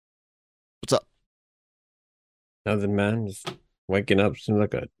What's up? Nothing, man. Just waking up seems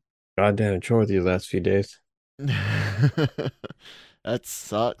like a goddamn chore these last few days. That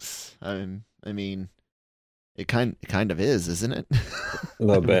sucks. I mean, it kind of is, isn't it? A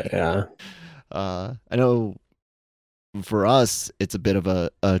little bit, yeah. I know for us it's a bit of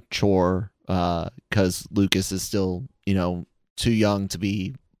a chore because Lucas is still, too young to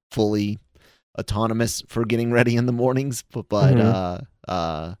be fully autonomous for getting ready in the mornings. But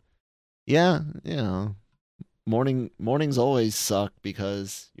Hmm. yeah, mornings always suck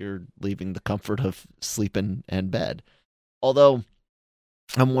because you're leaving the comfort of sleep and bed. Although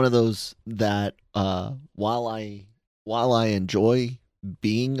I'm one of those that while I enjoy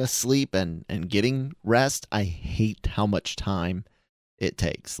being asleep and getting rest, I hate how much time it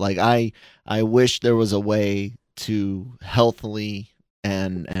takes. Like I wish there was a way to healthily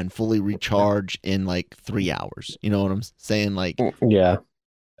and fully recharge in like 3 hours. You know what I'm saying? Like Yeah.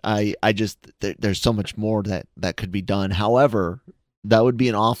 I just there's so much more that could be done. However, that would be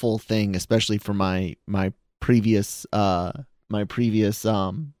an awful thing, especially for my previous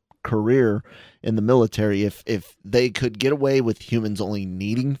career in the military. If they could get away with humans only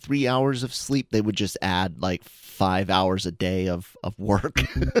needing 3 hours of sleep, they would just add like 5 hours a day of work.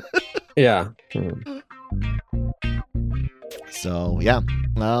 Yeah. Hmm. So yeah,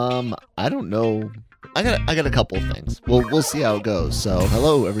 I don't know. I got a couple of things. We'll see how it goes. So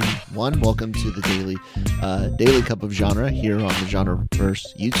hello everyone, welcome to the daily cup of genre here on the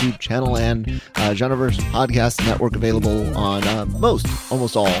Genreverse YouTube channel and Genreverse podcast network, available on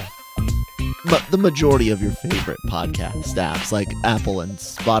almost all, but the majority of your favorite podcast apps like Apple and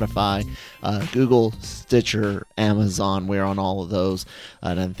Spotify, Google, Stitcher, Amazon. We're on all of those,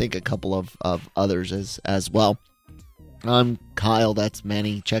 and I think a couple of others as well. I'm Kyle, that's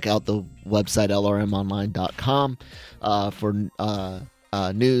Manny. Check out the website lrmonline.com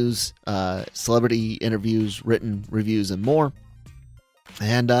for news, celebrity interviews, written reviews, and more.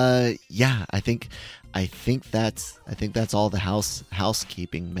 And yeah, I think that's all the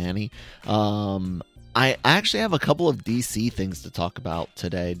housekeeping, Manny. I actually have a couple of DC things to talk about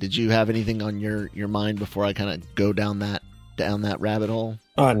today. Did you have anything on your mind before I kind of go down that rabbit hole?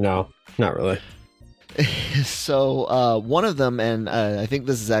 Oh no, not really. So one of them, and I think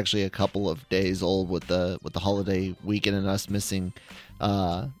this is actually a couple of days old with the holiday weekend and us missing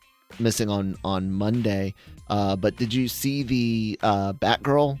on Monday. But did you see the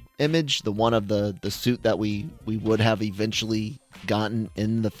Batgirl image, the one of the suit that we would have eventually gotten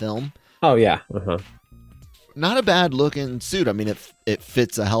in the film? Oh yeah. Uh-huh. Not a bad looking suit. I mean, it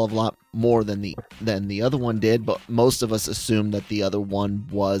fits a hell of a lot more than the other one did. But most of us assumed that the other one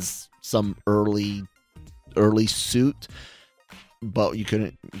was some early suit, but you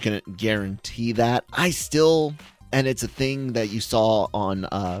couldn't guarantee that. I still, and it's a thing that you saw on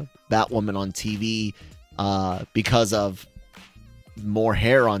Batwoman on TV, because of more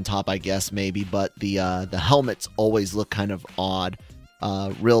hair on top, I guess, maybe, but the helmets always look kind of odd.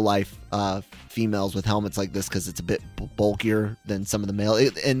 Real life females with helmets like this, because it's a bit bulkier than some of the male.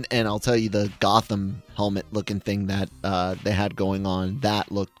 And I'll tell you, the Gotham helmet looking thing that they had going on,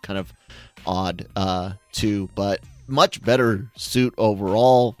 that looked kind of odd too, but much better suit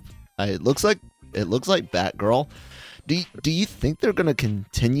overall. It looks like Batgirl. Do you think they're gonna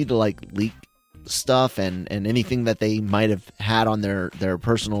continue to like leak stuff and anything that they might have had on their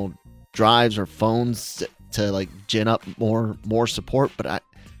personal drives or phones to like gin up more support? But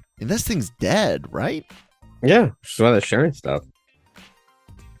this thing's dead, right? Yeah, just why they're sharing stuff.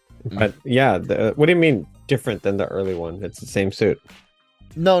 Mm. But yeah, what do you mean different than the early one? It's the same suit.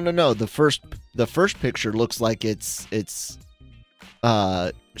 No. The first picture looks like it's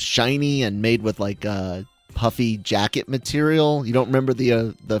shiny and made with like puffy jacket material. You don't remember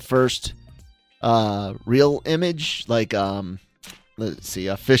the first real image, like let's see,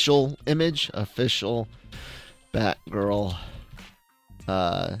 official Batgirl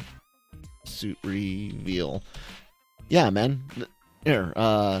suit reveal. Yeah, man. Here,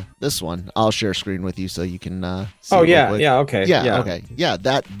 this one. I'll share screen with you so you can see Oh it real yeah, quick. yeah, okay. Yeah, Yeah. okay. Yeah,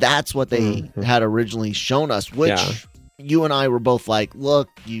 that's what they Mhm. had originally shown us, Yeah. which you and I were both like, look,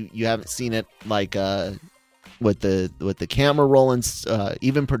 you haven't seen it, like with the camera rolling,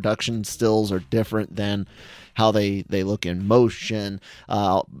 even production stills are different than how they look in motion.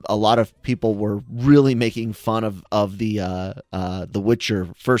 A lot of people were really making fun of the Witcher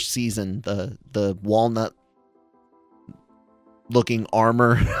first season, the walnut looking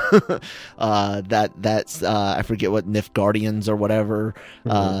armor. That's I forget what, Nifgardians or whatever.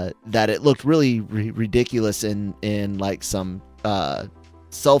 Mhm. That it looked really ridiculous in like some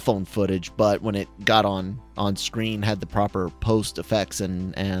cell phone footage, but when it got on screen, had the proper post effects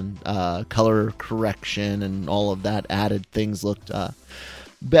and color correction and all of that added, things looked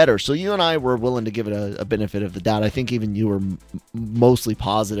better. So you and I were willing to give it a benefit of the doubt. I think even you were mostly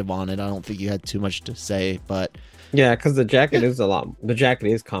positive on it. I don't think you had too much to say, but yeah, because the jacket is the jacket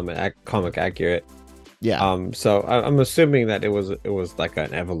is comic accurate. Yeah. So I'm assuming that it was like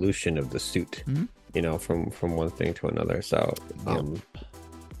an evolution of the suit, you know, from one thing to another. So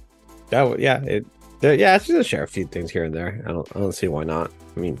it's just share a few things here and there. I don't see why not.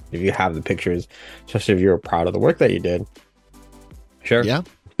 I mean, if you have the pictures, especially if you're proud of the work that you did, sure. Yeah.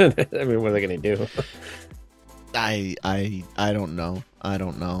 I mean, what are they gonna do? I don't know. I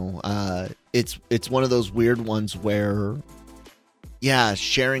don't know. It's one of those weird ones where, yeah,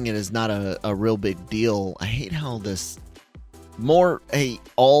 sharing it is not a real big deal. I hate how this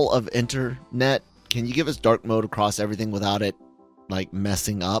all of internet. Can you give us dark mode across everything without it like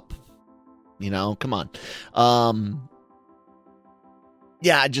messing up? You know, come on.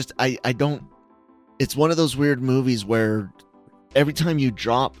 Yeah, I don't. It's one of those weird movies where every time you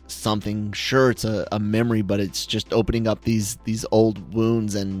drop something, sure, it's a memory, but it's just opening up these old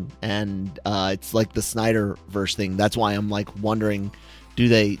wounds, and it's like the Snyderverse thing. That's why I'm like wondering, do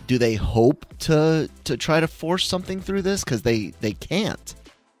they hope to try to force something through this? Because they can't.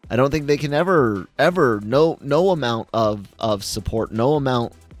 I don't think they can ever no amount of support, no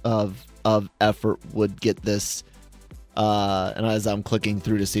amount of effort would get this. And as I'm clicking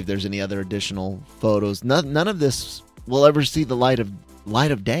through to see if there's any other additional photos, none of this will ever see the light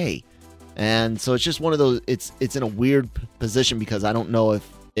of day. And so it's just one of those, it's in a weird position because I don't know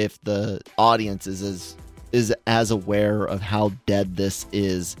if the audience is as aware of how dead this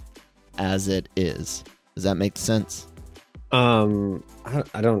is as it is. Does that make sense? I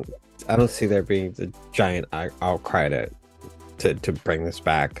don't see there being the giant outcry to bring this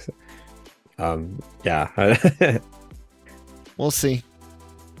back. Yeah. We'll see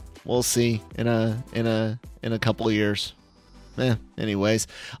in a couple of years. Anyways,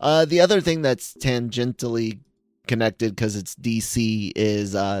 the other thing that's tangentially connected because it's DC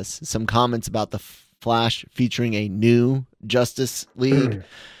is some comments about the Flash featuring a new Justice League.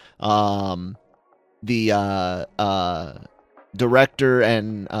 The director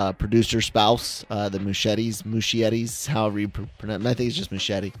and producer spouse, the Muschietti, however you pronounce. I think it's just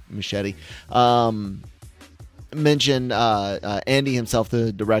Muschietti. Mentioned Andy himself,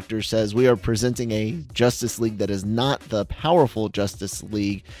 the director, says we are presenting a Justice League that is not the powerful Justice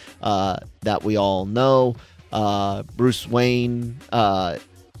League that we all know. Bruce Wayne,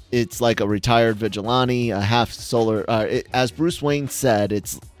 it's like a retired vigilante, a half solar. As Bruce Wayne said,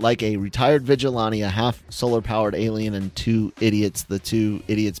 it's like a retired vigilante, a half solar powered alien, and two idiots. The two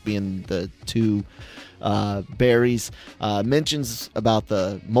idiots being the two Barrys. Mentions about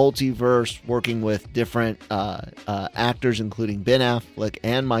the multiverse, working with different actors, including Ben Affleck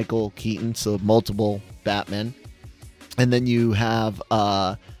and Michael Keaton, so multiple Batmen. And then you have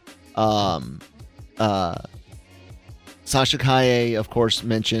Sasha Calle, of course,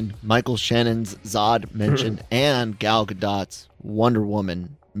 mentioned. Michael Shannon's Zod mentioned, and Gal Gadot's Wonder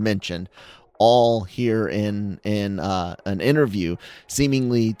Woman mentioned. All here in an interview,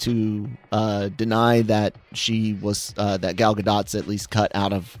 seemingly to deny that she was that Gal Gadot's at least cut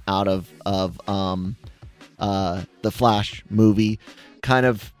out of the Flash movie, kind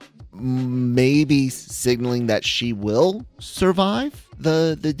of maybe signaling that she will survive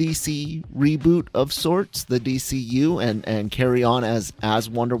the DC reboot of sorts, the DCU, and carry on as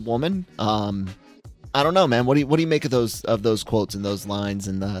Wonder Woman. I don't know, man. What do you make of those quotes and those lines,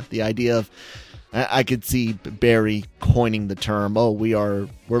 and the idea of, I could see Barry coining the term, oh, we're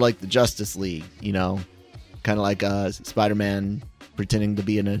like the Justice League, you know, kind of like Spider-Man pretending to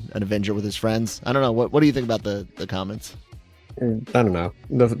be an Avenger with his friends. I don't know. What do you think about the comments? I don't know.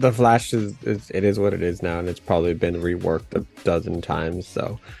 The Flash is what it is now, and it's probably been reworked a dozen times.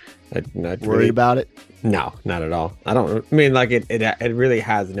 So, not worried about it? No, not at all. I mean, like it really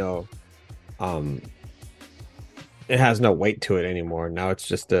has no it has no weight to it anymore. Now it's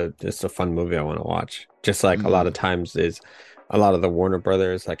just a fun movie I want to watch. Just like a lot of times is a lot of the Warner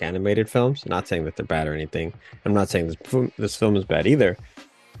Brothers like animated films. Not saying that they're bad or anything. I'm not saying this film is bad either.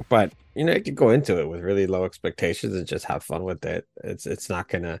 But you know, you could go into it with really low expectations and just have fun with it. It's not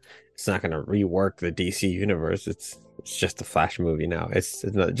gonna rework the DC universe. It's just a Flash movie now. It's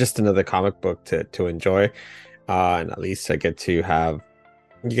just another comic book to enjoy. And at least you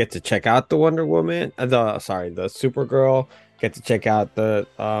get to check out the Wonder Woman, the Supergirl. Get to check out the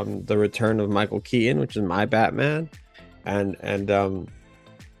return of Michael Keaton, which is my Batman, and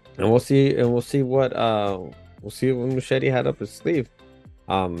we'll see what Muschietti had up his sleeve.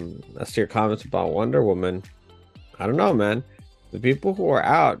 As to your comments about Wonder Woman, I don't know, man. The people who are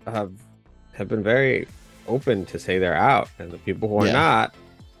out have been very open to say they're out, and the people who are not,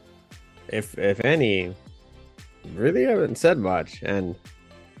 if any, really haven't said much. And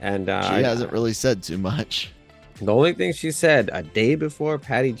she hasn't really said too much. The only thing she said a day before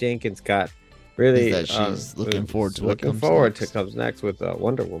Patty Jenkins got really is that she's looking forward to comes next with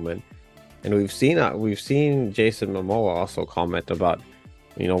Wonder Woman. And we've seen Jason Momoa also comment about,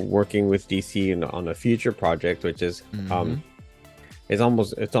 you know, working with DC on a future project, which is it's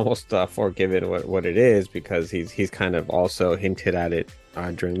almost forgiven what it is, because he's kind of also hinted at it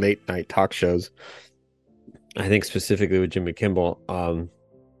during late night talk shows, I think specifically with Jimmy Kimmel,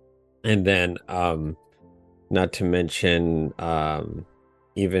 and then not to mention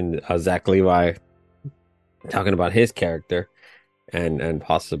even Zach Levi talking about his character and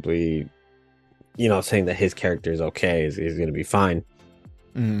possibly, you know, saying that his character is okay, is going to be fine.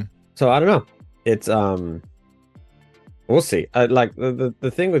 So I don't know. It's we'll see. Like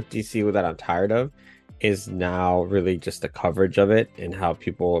the thing with DC that I'm tired of is now really just the coverage of it, and how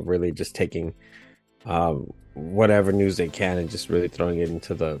people are really just taking whatever news they can and just really throwing it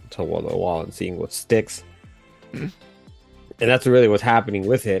into the wall and seeing what sticks. And that's really what's happening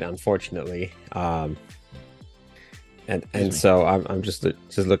with it, unfortunately. And so I'm just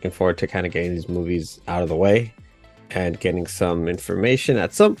looking forward to kind of getting these movies out of the way and getting some information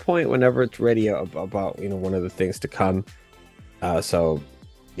at some point whenever it's ready about, you know, one of the things to come. So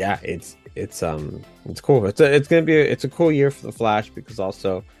yeah, it's cool. It's a cool year for the Flash, because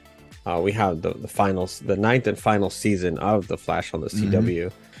also we have the ninth and final season of the Flash on the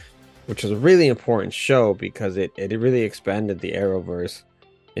CW, which is a really important show because it really expanded the Arrowverse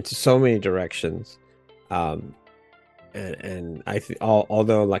into so many directions. And I think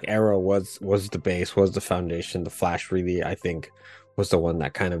although like Arrow was the base, was the foundation, the Flash really, I think, was the one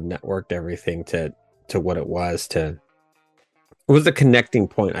that kind of networked everything to what it was. It was the connecting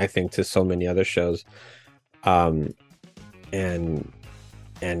point, I think, to so many other shows. And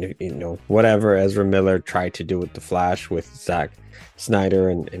you know, whatever Ezra Miller tried to do with the Flash with Zack Snyder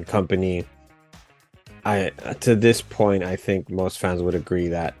and company, to this point, I think most fans would agree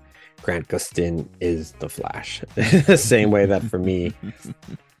that Grant Gustin is the Flash. The same way that for me,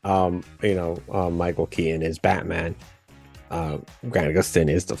 you know, Michael Keaton is Batman. Grant Gustin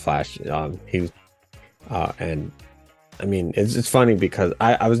is the Flash. And I mean, it's funny because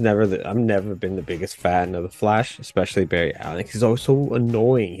I've never been the biggest fan of the Flash, especially Barry Allen. He's always so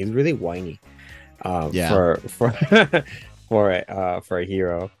annoying. He's really whiny. For a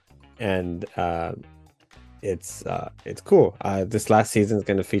hero, and it's cool. This last season is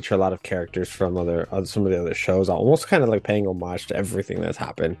going to feature a lot of characters from some of the other shows, almost kind of like paying homage to everything that's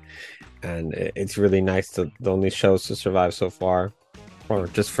happened, and it's really nice. The only shows to survive so far, or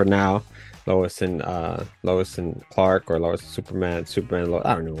just for now, Lois and Clark, or Lois and Superman.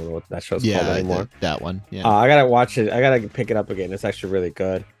 I don't know what that show's called anymore. That one. Yeah. I gotta watch it. I gotta pick it up again. It's actually really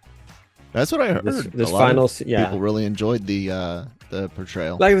good. That's what I heard. This final, people really enjoyed the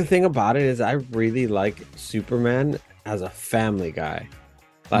portrayal. Like, the thing about it is, I really like Superman as a family guy.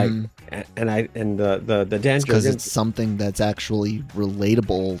 Like, and the Dan Jurgens, because it's something that's actually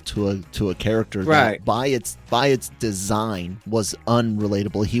relatable to a character, right? That by its design was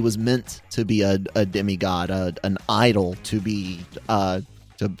unrelatable. He was meant to be a demigod, an idol, to be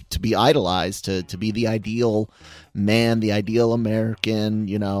idolized, to be the ideal man, the ideal American,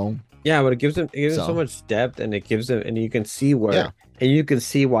 you know. Yeah, but it gives him so much depth, and it gives him, and you can see and you can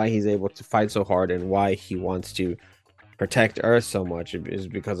see why he's able to fight so hard, and why he wants to protect Earth so much is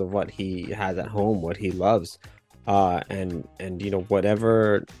because of what he has at home, what he loves, and you know,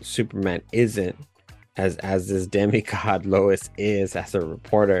 whatever Superman isn't, as this demigod, Lois is as a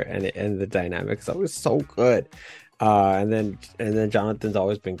reporter, and the dynamics always so good. And then Jonathan's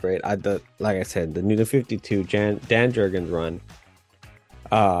always been great. Like I said, the New 52 Dan Jurgens run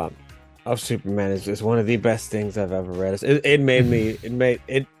of Superman is one of the best things I've ever read. It made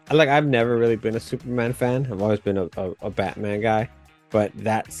it like, I've never really been a Superman fan. I've always been a Batman guy, but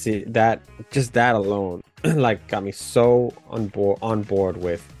that alone like got me so on board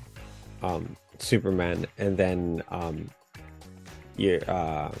with Superman. And then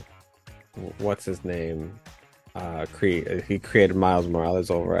what's his name, he created Miles Morales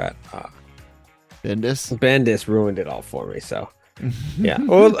over at Bendis ruined it all for me. So yeah.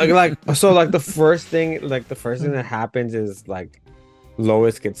 Well, like the first thing that happens is, like,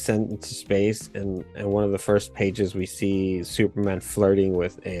 Lois gets sent into space, and one of the first pages we see Superman flirting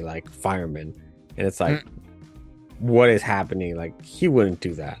with a, like, fireman, and it's like, what is happening? Like, he wouldn't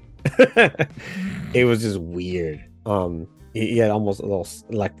do that. It was just weird. he had almost a little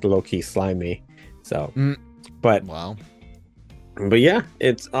like low key slimy. So, but Wow. yeah,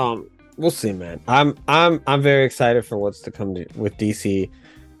 it's we'll see, man. I'm very excited for what's to come with DC,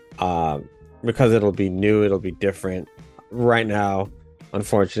 because it'll be new, it'll be different. Right now,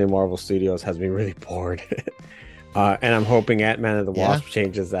 unfortunately, Marvel Studios has me really bored, and I'm hoping Ant-Man and the Wasp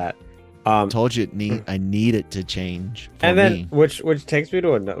changes that. Told you I need it to change. And then, which takes me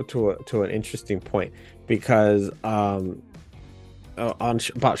to an interesting point, because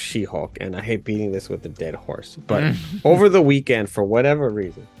about She-Hulk, and I hate beating this with a dead horse, but over the weekend, for whatever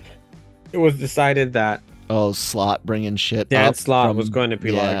reason, it was decided that Slott bringing shit. Dan Slott was going to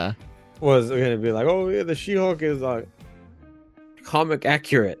be like, oh yeah, the She-Hulk is comic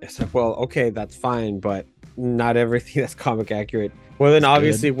accurate. It's like, well, okay, that's fine, but not everything that's comic accurate. Well, then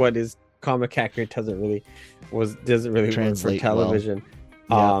obviously what is comic accurate doesn't really translate for television.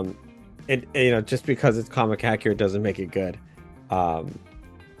 Well. It just because it's comic accurate doesn't make it good. And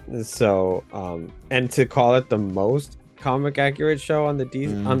to call it the most comic accurate show on the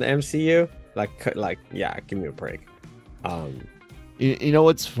on the MCU, like yeah, give me a break. You know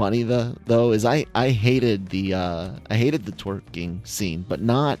what's funny though is I hated the twerking scene, but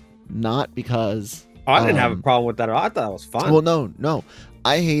not because I didn't have a problem with that at all. I thought it was fun. Well, no.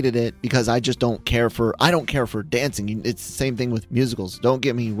 I hated it because I don't care for dancing. It's the same thing with musicals. Don't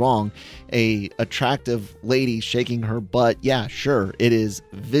get me wrong. A attractive lady shaking her butt, yeah, sure. It is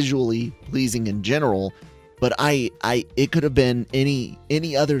visually pleasing in general, but it could have been any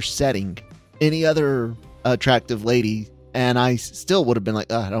other setting, any other attractive lady, and I still would have been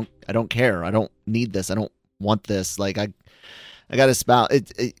like, I don't care. I don't need this. I don't want this. Like I got a spouse.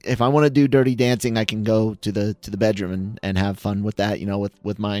 If I want to do dirty dancing, I can go to the bedroom and have fun with that.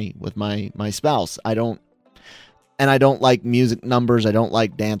 With my spouse. I don't like music numbers. I don't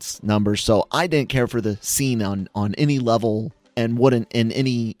like dance numbers. So I didn't care for the scene on any level, and wouldn't in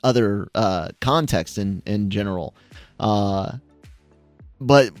any other context in general. But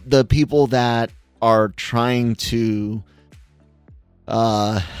the people that are trying to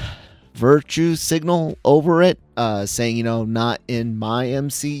virtue signal over it, saying, not in my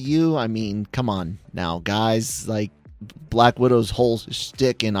MCU. I mean, come on now, guys. Like, Black Widow's whole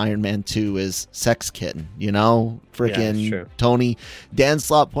shtick in Iron Man 2 is sex kitten, freaking Tony. Dan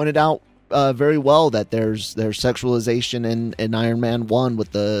Slott pointed out very well that there's sexualization in Iron Man 1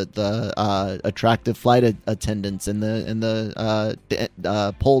 with the attractive flight attendants and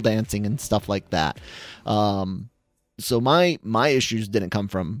the pole dancing and stuff like that. So my issues didn't come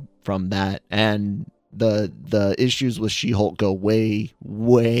from that, and the issues with She-Hulk go way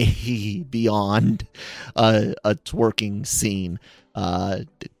beyond a twerking scene.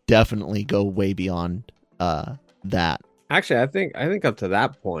 Definitely go way beyond that. Actually, I think up to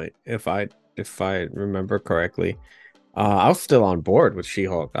that point, if I remember correctly, I was still on board with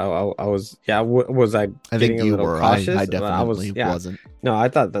She-Hulk. I was, was I? I think you were. Cautious? I definitely wasn't. No, I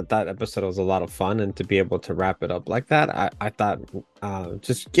thought that episode was a lot of fun, and to be able to wrap it up like that, I thought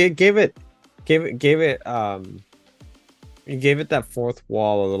just gave it you gave it that fourth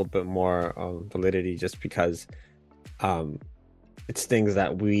wall a little bit more validity, just because it's things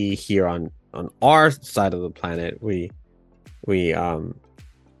that we here on our side of the planet we on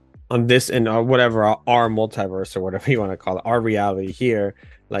this and whatever our multiverse or whatever you want to call it, our reality here,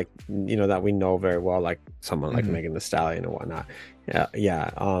 like that we know very well, like someone like Megan Thee Stallion and whatnot.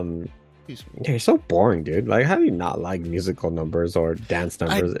 You're so boring, dude. Like, how do you not like musical numbers or dance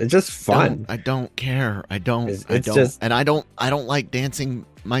numbers? It's just fun. I don't care. I don't like dancing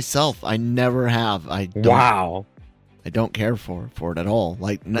myself. I never have. I don't care for it at all.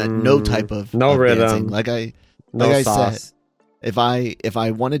 Like no type of rhythm. Dancing. I said, if I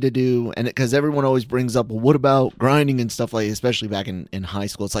wanted to do, and because everyone always brings up, well, what about grinding and stuff like, especially back in high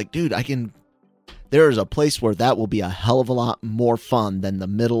school, it's like, dude, there is a place where that will be a hell of a lot more fun than the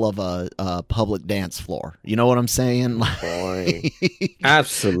middle of a public dance floor. You know what I'm saying? Boring.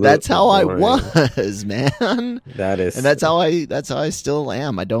 Absolutely. That's how boring. I was, man. That is, and that's how I still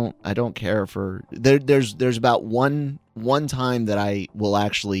am. I don't care for there's about one time that I will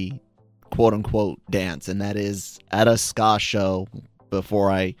actually quote unquote dance, and that is at a ska show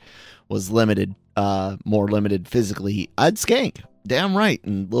before I was more limited physically. I'd skank. Damn right.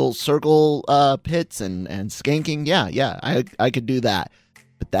 And little circle pits and skanking. Yeah, I could do that.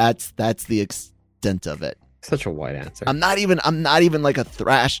 But that's the extent of it. Such a white answer. I'm not even like a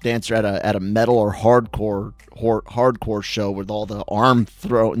thrash dancer at a metal or hardcore show with all the arm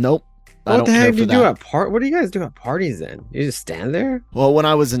throw. Nope. What the heck do you do at what do you guys do at parties then? You just stand there? Well, when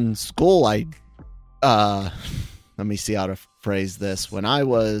I was in school, let me see how to phrase this. When I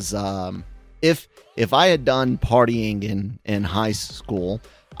was if I had done partying in high school,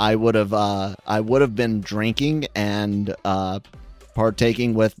 I would have been drinking and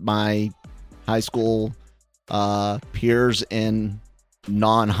partaking with my high school peers in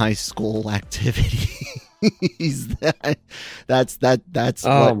non-high school activities. That's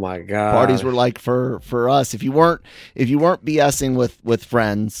Oh what my god. parties were like for us. If you weren't BSing with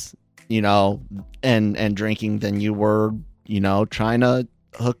friends, and drinking, then you were, trying to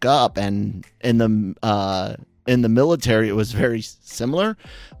hook up. And in the military, it was very similar,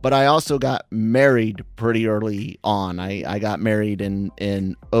 but I also got married pretty early on. I got married in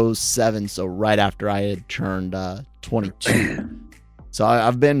 2007, so right after I had turned 22. So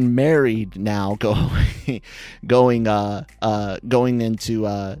I've been married now, going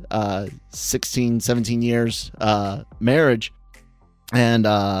into 16, 17 years marriage, and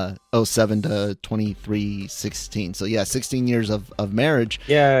 07 to 23, 16. So yeah, 16 years of marriage.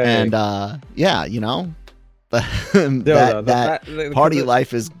 Yeah. And that party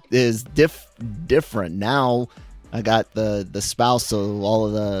life is different now. I got the spouse, so all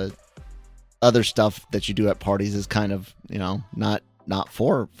of the other stuff that you do at parties is kind of not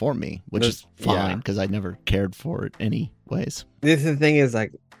for me, which is fine because I never cared for it anyways. The thing is,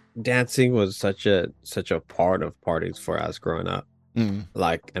 like, dancing was such a part of parties for us growing up.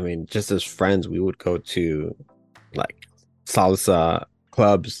 Like, I mean, just as friends, we would go to like salsa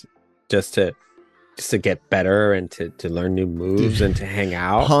clubs just to get better and to learn new moves and to hang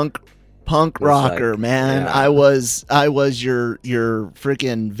out. Punk rocker, like, man. Yeah. I was your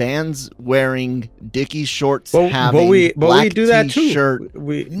freaking Vans wearing Dickies shorts, having black we do that t-shirt.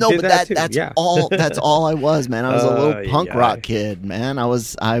 Too. That's all. That's all I was, man. I was a little punk rock kid, man. I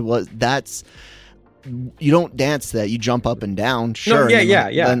was. That's. You don't dance that. You jump up and down. Sure. No,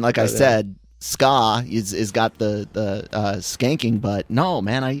 yeah. Then, like I said, ska is got the skanking, but no,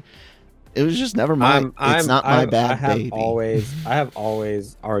 man. It was just never my. It's not my bad baby. I have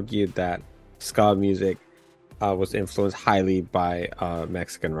always argued that ska music was influenced highly by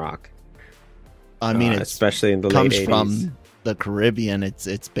Mexican rock. I mean, especially in the late 80s. Comes from the Caribbean.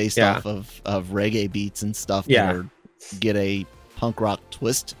 It's based off of reggae beats and stuff. Yeah, get a punk rock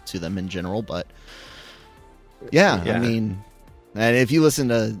twist to them in general, but yeah. I mean, and if you listen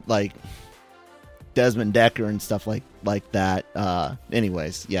to like Desmond Decker and stuff like that.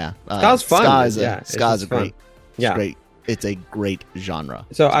 Anyways, yeah. Ska's fun. Ska's a great. It's great. It's a great genre.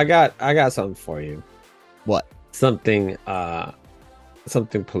 So I got something for you. What? Something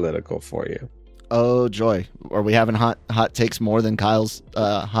political for you. Oh joy! Are we having hot takes more than Kyle's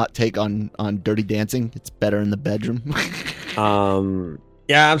hot take on Dirty Dancing? It's better in the bedroom.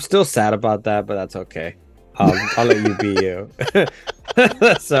 Yeah, I'm still sad about that, but that's okay. I'll let you be you.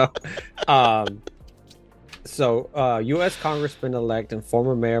 So, U.S. Congressman-elect and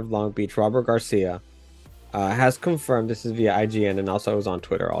former mayor of Long Beach, Robert Garcia, has confirmed, this is via IGN, and also I was on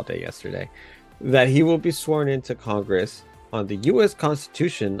Twitter all day yesterday, that he will be sworn into Congress on the U.S.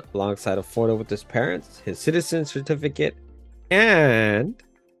 Constitution alongside a photo with his parents, his citizen certificate, and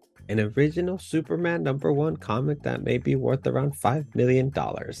an original Superman #1 comic that may be worth around $5 million.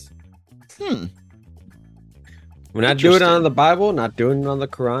 We're not doing it on the Bible, not doing it on the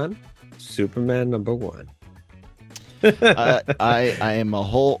Quran. Superman #1. I am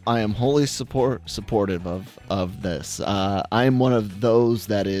wholly supportive of this. I am one of those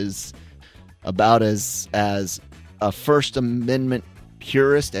that is about as a First Amendment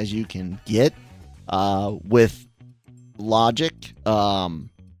purist as you can get, with logic, and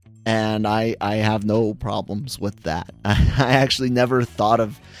I have no problems with that. I actually never thought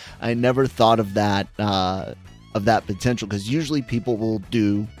of that potential, because usually people will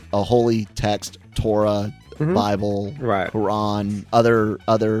do a holy text, Torah, Bible, Quran,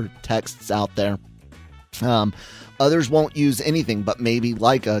 other texts out there. Others won't use anything but maybe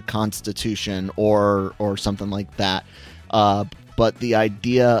like a constitution or something like that. But the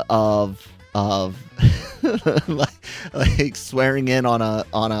idea of like swearing in on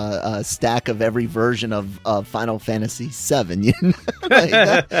a stack of every version of Final Fantasy VII,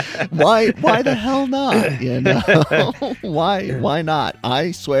 why the hell not? Why not?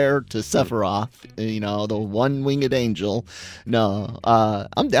 I swear to Sephiroth, the one-winged angel. No,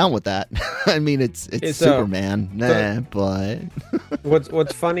 I'm down with that. I mean, it's Superman, but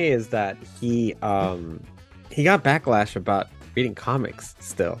what's funny is that he got backlash about reading comics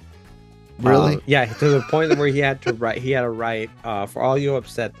still. Really? Yeah, to the point where he had to write, for all you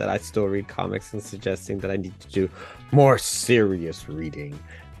upset that I still read comics and suggesting that I need to do more serious reading.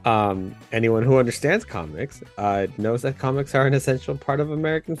 Anyone who understands comics knows that comics are an essential part of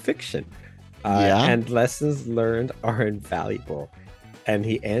American fiction. And lessons learned are invaluable. And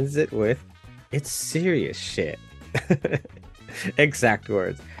he ends it with, It's serious shit. Exact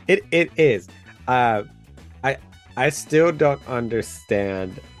words. It is. Uh, I I still don't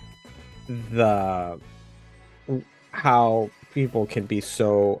understand the how people can be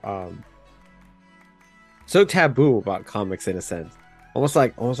so taboo about comics in a sense. Almost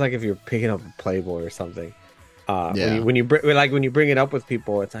like if you're picking up a Playboy or something. Yeah. When you bring it up with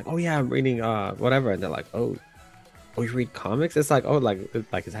people, it's like, oh yeah, I'm reading whatever, and they're like, oh, you read comics? It's like, oh, like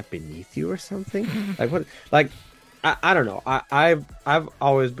is that beneath you or something? Like what? Like I don't know. I've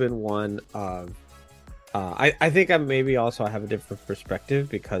always been one of I think I maybe also have a different perspective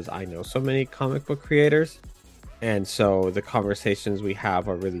because I know so many comic book creators, and so the conversations we have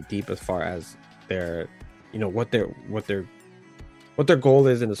are really deep as far as their, what their goal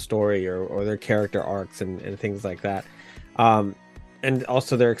is in the story, or their character arcs and things like that, and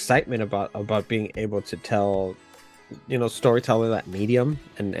also their excitement about being able to tell, storyteller that medium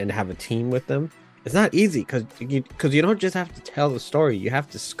and have a team with them. It's not easy because you don't just have to tell the story, you have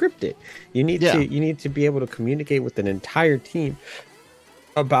to script it. Yeah. You need to be able to communicate with an entire team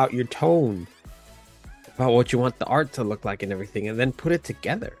about your tone, about what you want the art to look like and everything, and then put it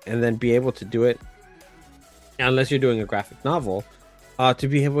together, and then be able to do it, unless you're doing a graphic novel, to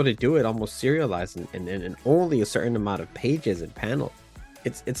be able to do it almost serialized and only a certain amount of pages and panels.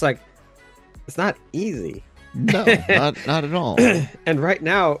 It's like, it's not easy. No, not at all. And right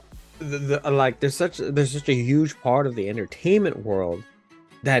now, there's such a huge part of the entertainment world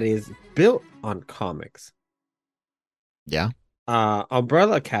that is built on comics. Yeah.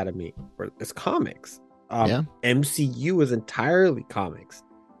 Umbrella Academy is comics. Yeah. MCU is entirely comics.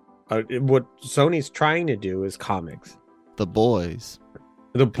 What Sony's trying to do is comics. The Boys.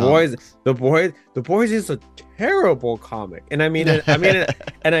 The boys is a terrible comic, and I mean it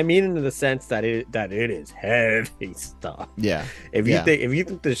in the sense that it is heavy stuff. Yeah. If you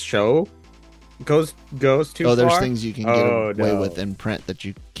think the show goes too far, there's things you can get away with in print that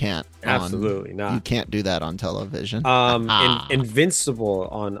you can't. Absolutely not. You can't do that on television. Invincible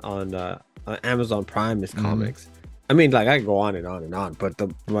on Amazon Prime is comics. I mean, like, I can go on and on and on, but the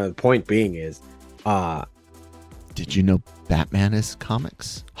point being is, did you know Batman is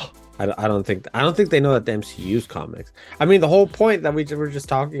comics? I don't think they know that the MCU's comics. I mean, the whole point that we were just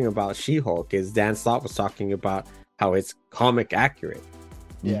talking about She-Hulk is Dan Slott was talking about how it's comic accurate.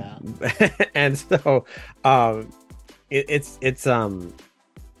 Yeah. And so it's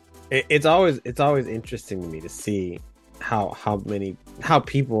always interesting to me to see how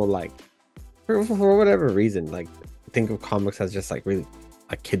people, like, for whatever reason, like, think of comics as just like really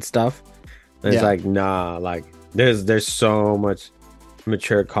like kid stuff. And it's like, nah, like there's so much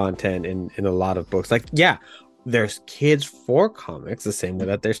mature content in a lot of books. Like, yeah, there's kids for comics the same way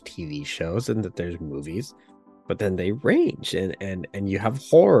that there's TV shows and that there's movies, but then they range, and you have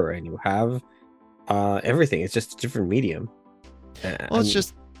horror and you have everything. It's just a different medium. Well, it's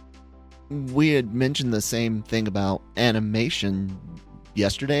just, we had mentioned the same thing about animation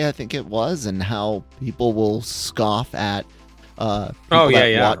yesterday, I think it was, and how people will scoff at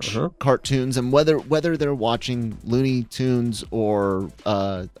watch cartoons, and whether they're watching Looney Tunes or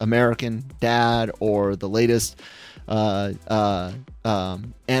American Dad or the latest anime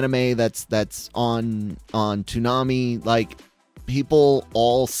that's on Toonami. Like, people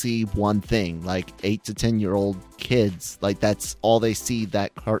all see one thing, like 8 to 10-year-old kids, like that's all they see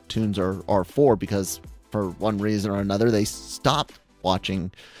that cartoons are for, because for one reason or another they stopped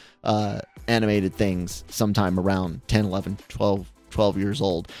watching animated things sometime around 10, 11, 12 years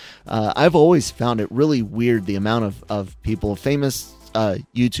old. I've always found it really weird, the amount of people, famous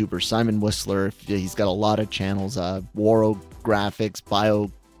YouTubers, Simon Whistler, he's got a lot of channels, Waro Graphics,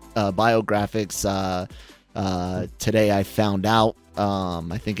 Biographics, Today I Found Out,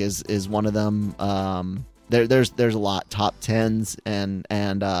 I think is one of them. There's a lot, top tens, and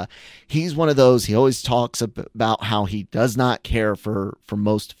he's one of those. He always talks about how he does not care for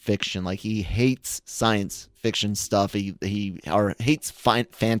most fiction. Like, he hates science fiction stuff. He hates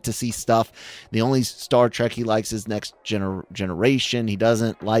fantasy stuff. The only Star Trek he likes is Next Generation. He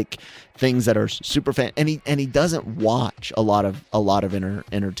doesn't like things that are super fan, and he doesn't watch a lot of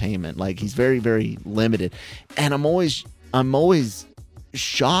entertainment. Like, he's very, very limited, and I'm always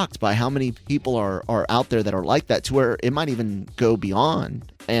shocked by how many people are out there that are like that, to where it might even go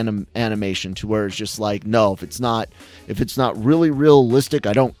beyond animation, to where it's just like, no, if it's not really realistic,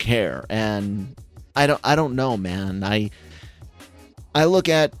 I don't care. And I don't know, man. I look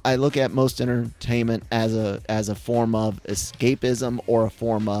at most entertainment as a form of escapism, or a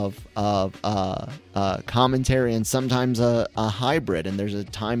form of commentary, and sometimes a hybrid, and there's a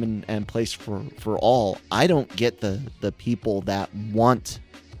time and place for all. I don't get the people that want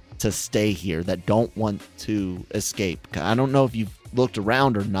to stay here, that don't want to escape. I don't know if you've looked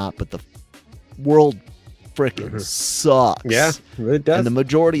around or not, but the world freaking sucks. Yeah, it really does. And the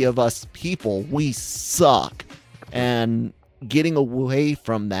majority of us people, we suck. And getting away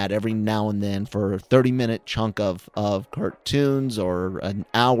from that every now and then for a 30-minute chunk of cartoons, or an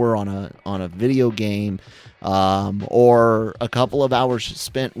hour on a video game, or a couple of hours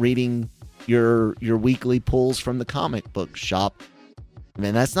spent reading your weekly pulls from the comic book shop, I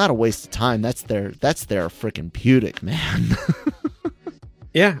mean, that's not a waste of time. That's their freaking putic, man.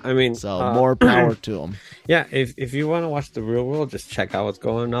 Yeah, I mean, so more power to them. Yeah, if you want to watch the real world, just check out what's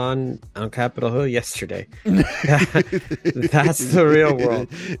going on Capitol Hill yesterday. That's the real world.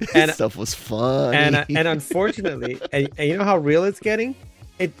 And stuff was fun. And unfortunately, and you know how real it's getting.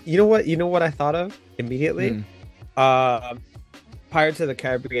 You know what I thought of immediately. Pirates of the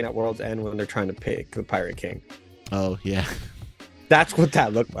Caribbean at World's End, when they're trying to pick the Pirate King. Oh yeah. That's what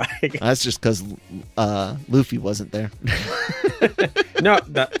that looked like. That's just because Luffy wasn't there. No,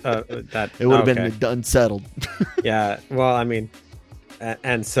 that it would have been unsettled. Yeah, well, I mean,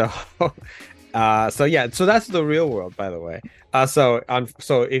 and so, so that's the real world, by the way. So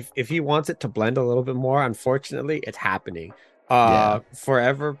if he wants it to blend a little bit more, unfortunately, it's happening.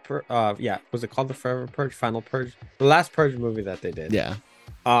 Forever, was it called the Forever Purge, Final Purge, the last Purge movie that they did? Yeah.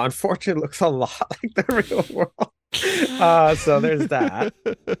 Unfortunately, it looks a lot like the real world. So there's that.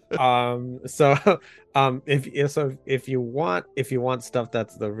 If you want stuff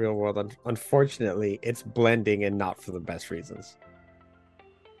that's the real world, unfortunately, it's blending and not for the best reasons.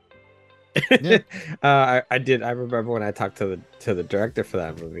 Yeah. I remember when I talked to the director for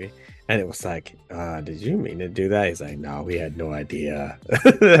that movie, and it was like, did you mean to do that? He's like, no, we had no idea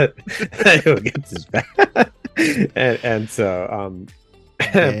that it would get this bad. and so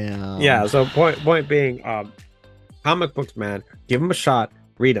yeah, so point being, comic books, man, give them a shot,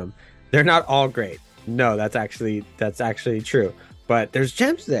 read them. They're not all great. No, that's actually true. But there's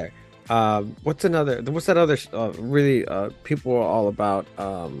gems there. What's that other really people are all about,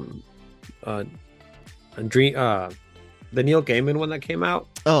 dream, the Neil Gaiman one that came out?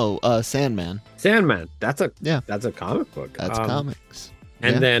 Sandman. That's a comic book. That's comics.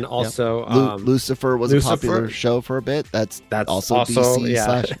 And then also Lucifer was a popular show for a bit. That's also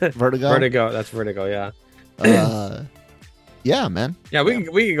DC / Vertigo. That's Vertigo, yeah. Yeah, man. Yeah, we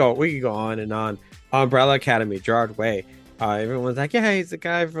could go on and on. Umbrella Academy, Gerard Way. Everyone's like, yeah, he's the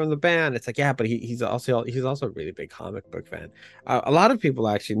guy from the band. It's like, yeah, but he's also a really big comic book fan. A lot of people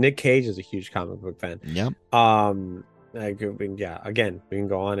actually. Nick Cage is a huge comic book fan. Yep. Again, we can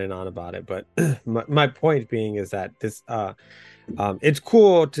go on and on about it, but my point being is that this it's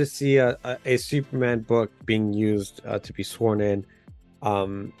cool to see a Superman book being used to be sworn in.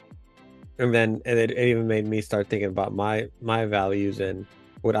 And then it even made me start thinking about my values and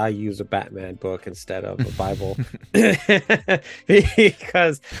would I use a Batman book instead of a Bible?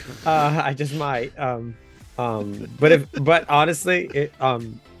 Because I just might. But honestly,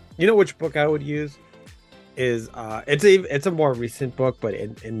 you know which book I would use is it's a more recent book, but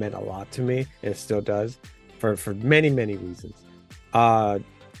it meant a lot to me, and it still does for many reasons.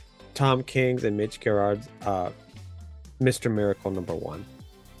 Tom King's and Mitch Gerard's Mr. Miracle #1.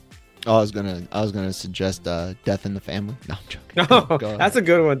 Oh, I was gonna suggest Death in the Family. No, I'm joking. No, that's a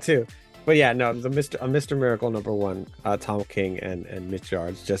good one too. But yeah, no, the Mr. Miracle #1, Tom King and Mitch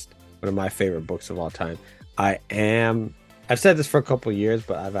Gerard's just one of my favorite books of all time. I've said this for a couple of years,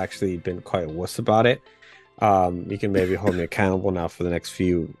 but I've actually been quite wuss about it. You can maybe hold me accountable now for the next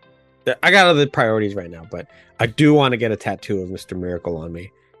few. I got other priorities right now, but I do want to get a tattoo of Mr. Miracle on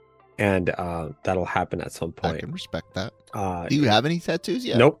me. And that'll happen at some point. I can respect that. Do you have any tattoos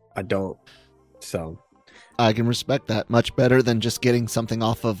yet? Nope, I don't. So I can respect that much better than just getting something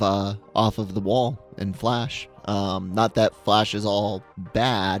off of the wall in Flash. Not that Flash is all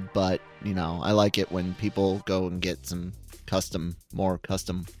bad, but I like it when people go and get some custom work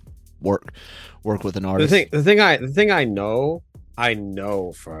with an artist. The thing I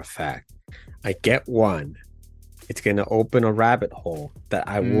know for a fact, I get one. It's going to open a rabbit hole that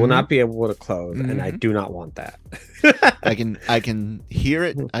I will not be able to close, and I do not want that. I can hear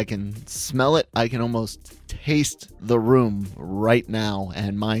it. I can smell it. I can almost taste the room right now,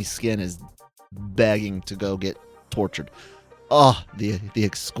 and my skin is begging to go get tortured. Oh, the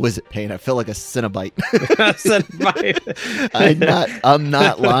exquisite pain. I feel like a Cenobite. I'm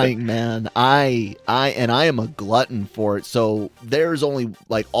not lying, man. I am a glutton for it. So there's only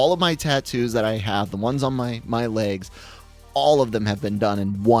all of my tattoos that I have, the ones on my legs, all of them have been done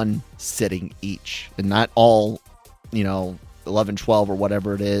in one sitting each. And not all, 11, 12 or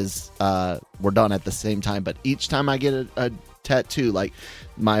whatever it is, were done at the same time. But each time I get tattoo. Like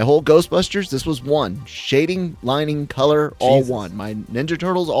my whole Ghostbusters, this was one. Shading, lining, color, all Jesus. one. My Ninja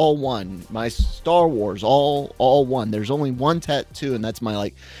Turtles, all one. My Star Wars, all one. There's only one tattoo, and that's my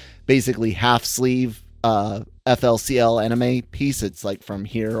like basically half sleeve FLCL anime piece. It's like from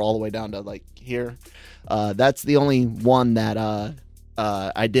here all the way down to like here. That's the only one that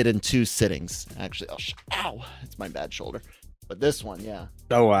I did in 2 sittings. Actually, ow, it's my bad shoulder. But this one, yeah.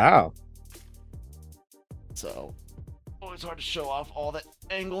 Oh wow. So always hard to show off all that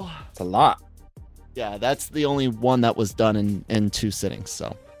angle. It's a lot. Yeah, that's the only one that was done in 2 sittings.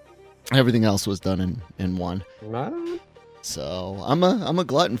 So everything else was done in one. So I'm a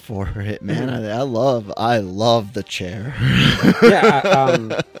glutton for it, man. I love the chair.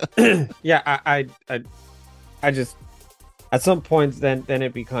 I just at some points then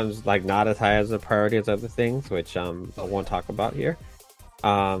it becomes like not as high as a priority as other things, which I won't talk about here.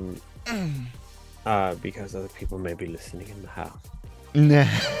 Because other people may be listening in the house.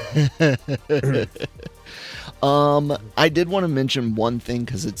 I did want to mention one thing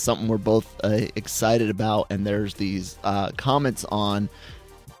because it's something we're both excited about, and there's these comments on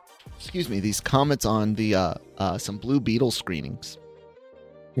the some Blue Beetle screenings.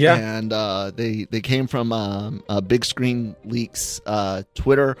 Yeah, and they came from Big Screen Leaks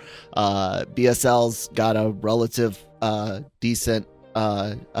Twitter. BSL's got a relative decent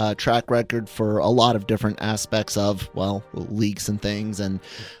track record for a lot of different aspects of leaks and things, and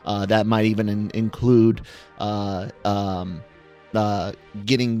that might even include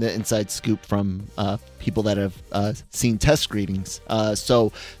getting the inside scoop from people that have seen test screenings.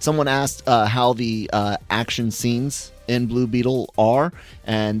 So someone asked how the action scenes in Blue Beetle are,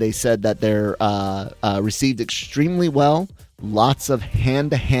 and they said that they're received extremely well. Lots of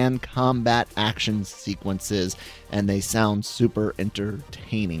hand-to-hand combat action sequences, and they sound super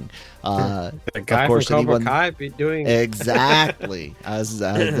entertaining. The guy from Cobra Kai be doing exactly.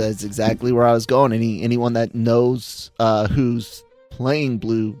 That's exactly where I was going. Anyone that knows who's playing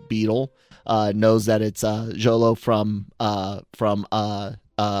Blue Beetle knows that it's Jolo from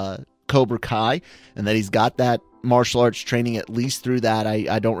Cobra Kai, and that he's got that martial arts training at least through that.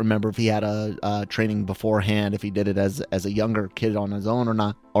 I don't remember if he had a training beforehand, if he did it as a younger kid on his own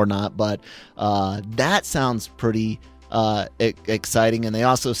or not, but that sounds pretty exciting. And they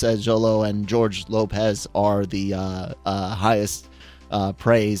also said Jolo and George Lopez are the highest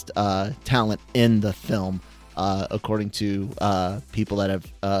praised talent in the film, according to people that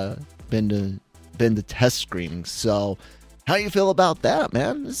have been to test screenings. So how you feel about that,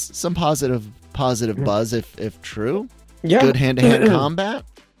 man? This is some positive buzz if true. Yeah, good hand-to-hand combat.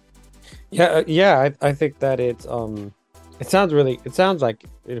 I think that it sounds like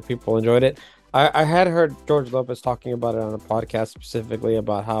people enjoyed it. I had heard George Lopez talking about it on a podcast specifically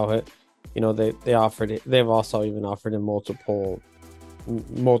about how they've also even offered him multiple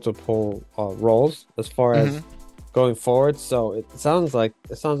roles as far as going forward. So it sounds like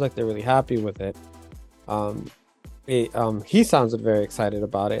they're really happy with it. He sounded very excited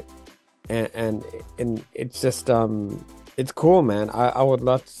about it. And it's just it's cool, man. I would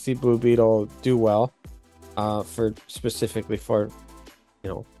love to see Blue Beetle do well, specifically for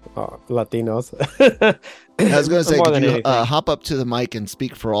Latinos. I was going to say, could you hop up to the mic and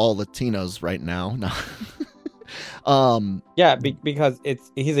speak for all Latinos right now? No. Because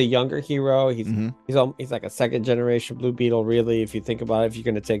he's a younger hero. He's like a second generation Blue Beetle, really. If you think about it, if you're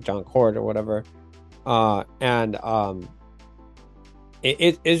going to take John Cord or whatever,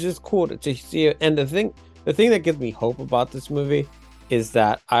 it's just cool to see it. And the thing that gives me hope about this movie is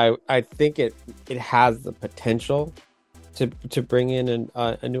that I think it has the potential to bring in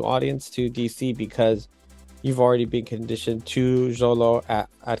a new audience to DC, because you've already been conditioned to Jolo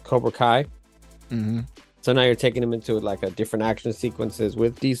at Cobra Kai. So now you're taking him into like a different action sequences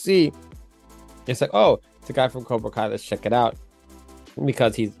with DC. It's like, oh, it's a guy from Cobra Kai, let's check it out.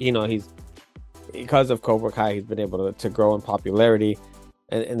 Because because of Cobra Kai, he's been able to grow in popularity.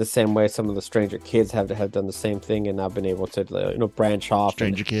 And in the same way, some of the Stranger Kids have done the same thing, and now been able to branch off.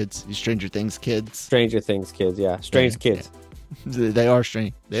 Stranger Things kids. Stranger Things kids, yeah. Strange kids. Yeah. They are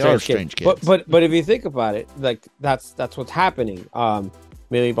strange. They are strange kids. But if you think about it, like that's what's happening.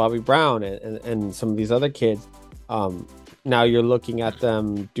 Millie Bobby Brown and some of these other kids. Now you're looking at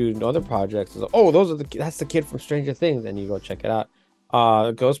them doing other projects. Like, oh, that's the kid from Stranger Things, and you go check it out.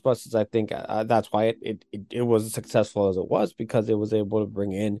 Ghostbusters, I think that's why it was as successful as it was, because it was able to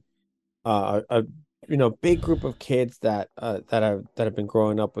bring in a big group of kids that have been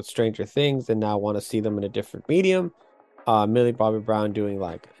growing up with Stranger Things and now want to see them in a different medium. Millie Bobby Brown doing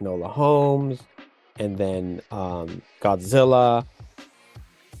like Enola Holmes, and then Godzilla,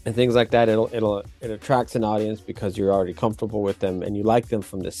 and things like that. It attracts an audience because you're already comfortable with them and you like them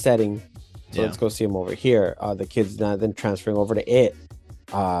from the setting. So let's go see them over here. The kids now then transferring over to it.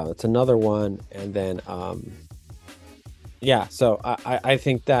 It's another one, and then So I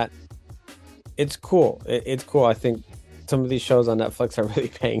think that it's cool. It's cool. I think some of these shows on Netflix are really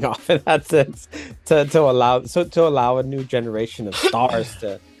paying off in that sense to allow a new generation of stars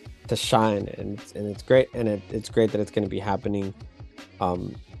to shine, and it's great, and it's great that it's going to be happening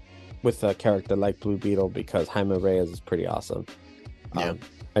with a character like Blue Beetle, because Jaime Reyes is pretty awesome. I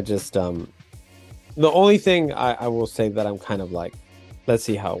just the only thing I will say that I'm kind of like, let's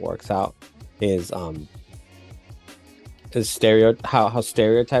see how it works out, is how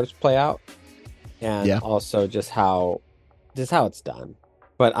stereotypes play out, and also just how it's done.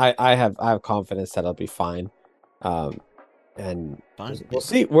 But I have confidence that it'll be fine. And we'll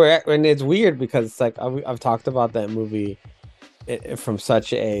see. And it's weird because it's like I've talked about that movie from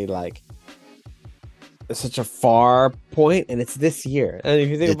such a far point, and it's this year. And if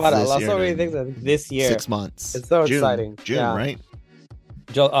you think about it, I love so many things this year. 6 months. It's so exciting. June, right?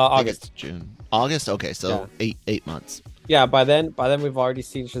 August. June. August. Okay, so 8 months. Yeah, by then we've already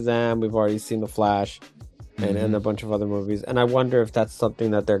seen Shazam, we've already seen The Flash, and a bunch of other movies. And I wonder if that's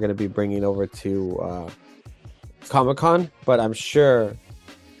something that they're going to be bringing over to Comic-Con. But I'm sure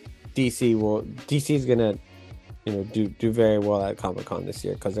DC's going to do very well at Comic-Con this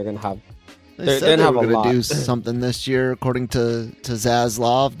year, because they're going to have They said they were going to do something this year, according to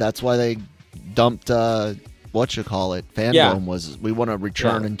Zaslav. That's why they dumped Fandom was we want to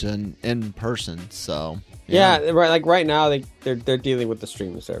return into in person. So right. Like right now, they're dealing with the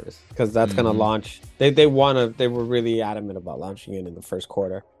streaming service, because that's going to launch. They were really adamant about launching it in the first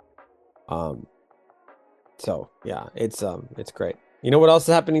quarter. So yeah, it's great. You know what else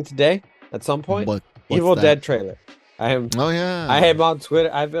is happening today? At some point, Evil Dead trailer. I am on Twitter.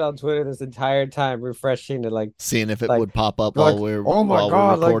 I've been on Twitter this entire time, refreshing and seeing if it would pop up while we're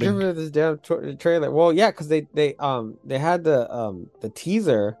recording. Give me this damn trailer. Well, yeah, because they had the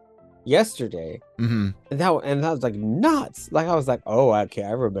teaser yesterday, and that was like nuts. Like I was like, oh, okay,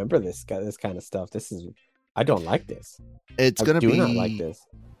 I remember this kind of stuff. I don't like this. I do not like this.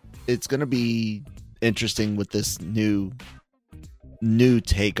 It's gonna be interesting with this new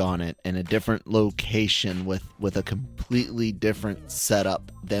take on it, and a different location with a completely different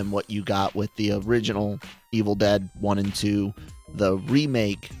setup than what you got with the original Evil Dead 1 and 2, the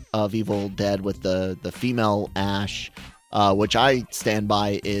remake of Evil Dead with the female Ash, which I stand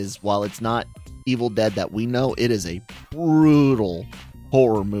by is, while it's not Evil Dead that we know, it is a brutal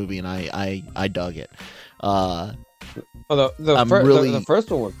horror movie, and I dug it. The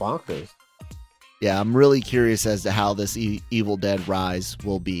first one was bonkers. Yeah, I'm really curious as to how this Evil Dead Rise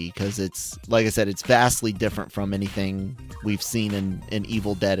will be, because it's, like I said, it's vastly different from anything we've seen in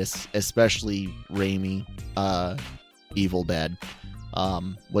Evil Dead, especially Raimi Evil Dead,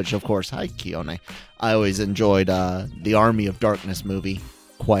 which, of course, hi, Keone. I always enjoyed the Army of Darkness movie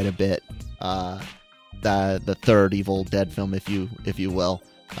quite a bit. The third Evil Dead film, if you will.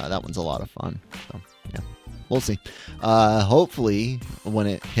 That one's a lot of fun. So, yeah. We'll see. Hopefully, when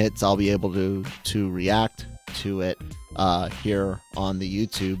it hits, I'll be able to react to it here on the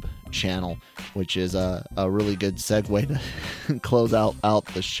YouTube channel, which is a really good segue to close out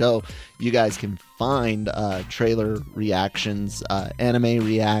the show. You guys can find trailer reactions, anime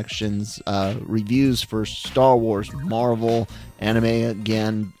reactions, reviews for Star Wars, Marvel, anime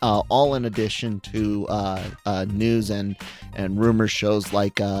again, all in addition to news and rumor shows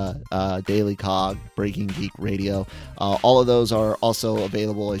like Daily Cog, Breaking Geek Radio. All of those are also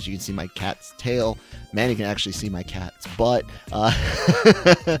available. As you can see my cat's tail. Man, you can actually see my cat's butt.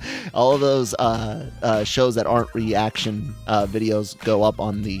 All of those shows that aren't reaction videos go up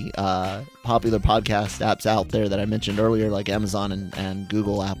on the popular podcast apps out there that I mentioned earlier, like Amazon and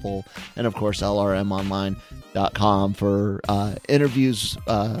Google, Apple, and of course LRMonline.com for interviews,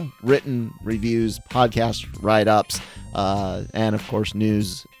 written reviews, podcast write-ups, and of course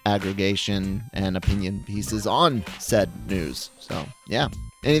news aggregation and opinion pieces on said news. So yeah.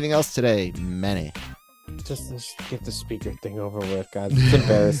 Anything else today, Manny? Just get the speaker thing over with, guys. It's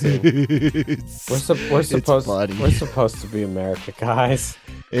embarrassing. We're supposed to be America, guys.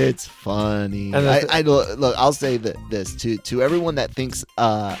 It's funny. And look, I'll say this to everyone that thinks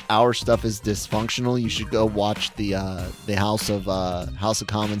our stuff is dysfunctional. You should go watch the House of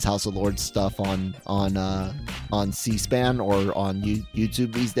Commons, House of Lords stuff on C-SPAN or on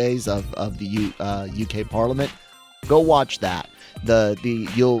YouTube these days of the UK Parliament. Go watch that.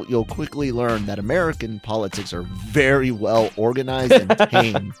 You'll quickly learn that American politics are very well organized and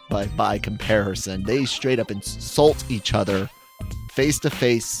tame by comparison. They straight up insult each other face to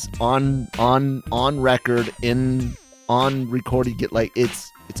face on record on recording. Get like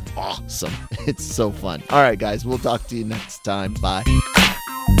it's awesome. It's so fun. All right, guys, we'll talk to you next time. Bye.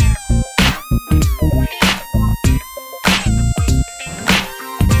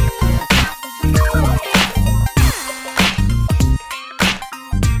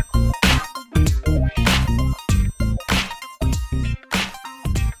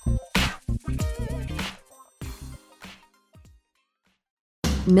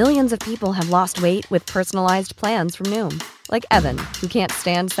 Millions of people have lost weight with personalized plans from Noom. Like Evan, who can't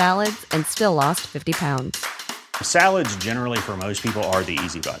stand salads and still lost 50 pounds. Salads generally for most people are the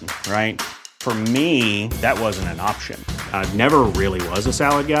easy button, right? For me, that wasn't an option. I never really was a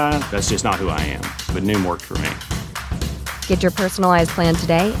salad guy. That's just not who I am. But Noom worked for me. Get your personalized plan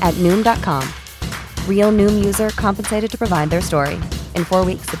today at Noom.com. Real Noom user compensated to provide their story. In 4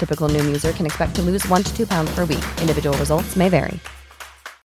 weeks, the typical Noom user can expect to lose 1 to 2 pounds per week. Individual results may vary.